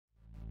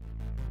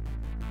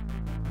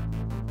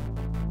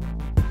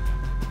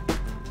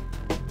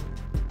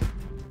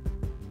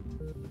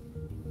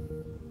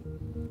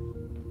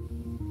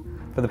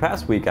For the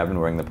past week, I've been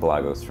wearing the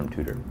Pelagos from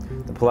Tudor.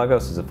 The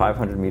Pelagos is a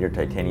 500-meter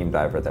titanium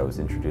diver that was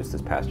introduced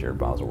this past year at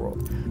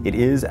Baselworld. It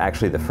is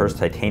actually the first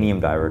titanium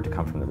diver to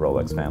come from the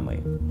Rolex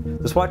family.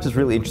 This watch is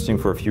really interesting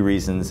for a few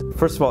reasons.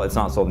 First of all, it's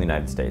not sold in the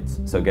United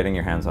States, so getting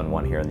your hands on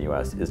one here in the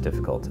US is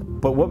difficult.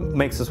 But what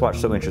makes this watch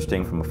so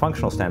interesting from a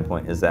functional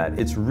standpoint is that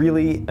it's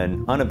really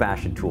an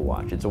unabashed tool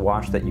watch. It's a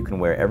watch that you can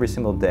wear every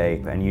single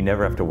day and you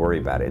never have to worry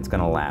about it. It's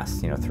going to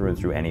last, through and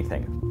through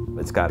anything.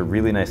 It's got a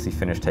really nicely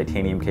finished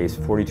titanium case,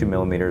 42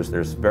 millimeters.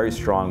 There's very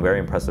strong, very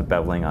impressive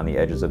beveling on the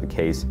edges of the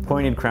case.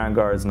 Pointed crown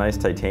guards, nice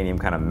titanium,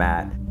 kind of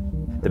matte.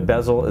 The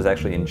bezel is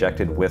actually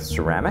injected with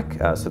ceramic,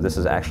 so this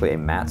is actually a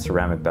matte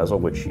ceramic bezel,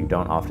 which you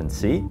don't often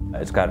see.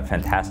 It's got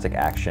fantastic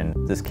action.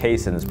 This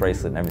case and this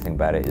bracelet and everything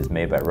about it is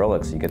made by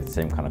Rolex, so you get the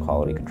same kind of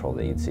quality control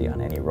that you'd see on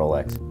any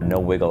Rolex. No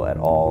wiggle at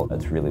all.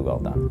 It's really well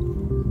done.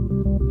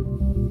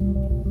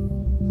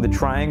 The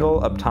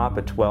triangle up top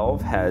at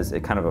 12 has a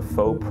kind of a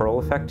faux pearl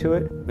effect to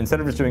it. Instead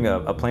of just doing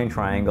a plain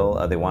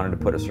triangle, they wanted to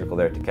put a circle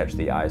there to catch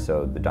the eye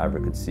so the diver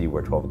could see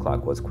where 12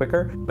 o'clock was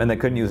quicker. And they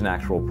couldn't use an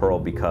actual pearl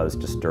because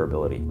just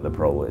durability. The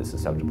pearl is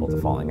susceptible to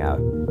falling out.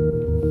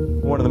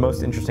 One of the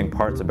most interesting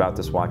parts about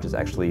this watch is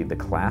actually the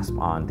clasp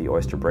on the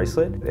Oyster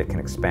bracelet. It can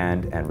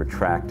expand and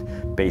retract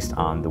based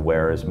on the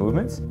wearer's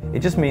movements. It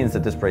just means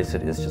that this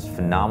bracelet is just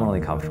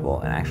phenomenally comfortable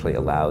and actually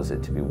allows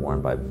it to be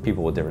worn by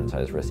people with different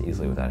size wrists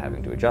easily without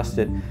having to adjust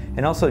it.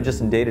 And also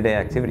just in day-to-day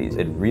activities,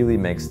 it really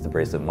makes the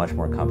bracelet much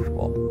more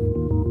comfortable.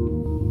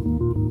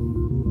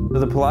 So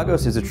the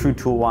Pelagos is a true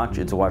tool watch.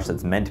 It's a watch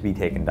that's meant to be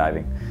taken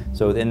diving.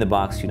 So within the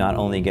box, you not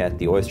only get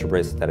the Oyster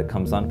bracelet that it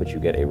comes on, but you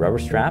get a rubber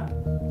strap,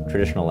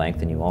 traditional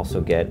length, and you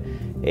also get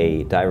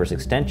a diver's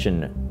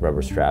extension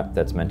rubber strap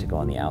that's meant to go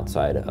on the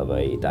outside of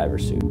a diver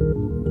suit.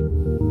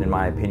 In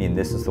my opinion,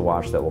 this is the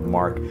watch that will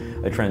mark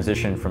a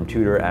transition from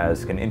Tudor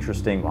as an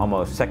interesting,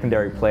 almost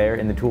secondary player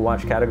in the tool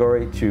watch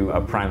category to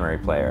a primary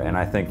player. And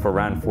I think for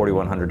around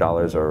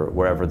 $4,100 or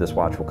wherever this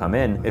watch will come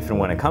in, if and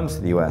when it comes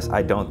to the US,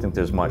 I don't think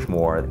there's much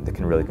more that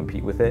can really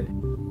compete with it.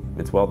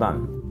 It's well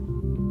done.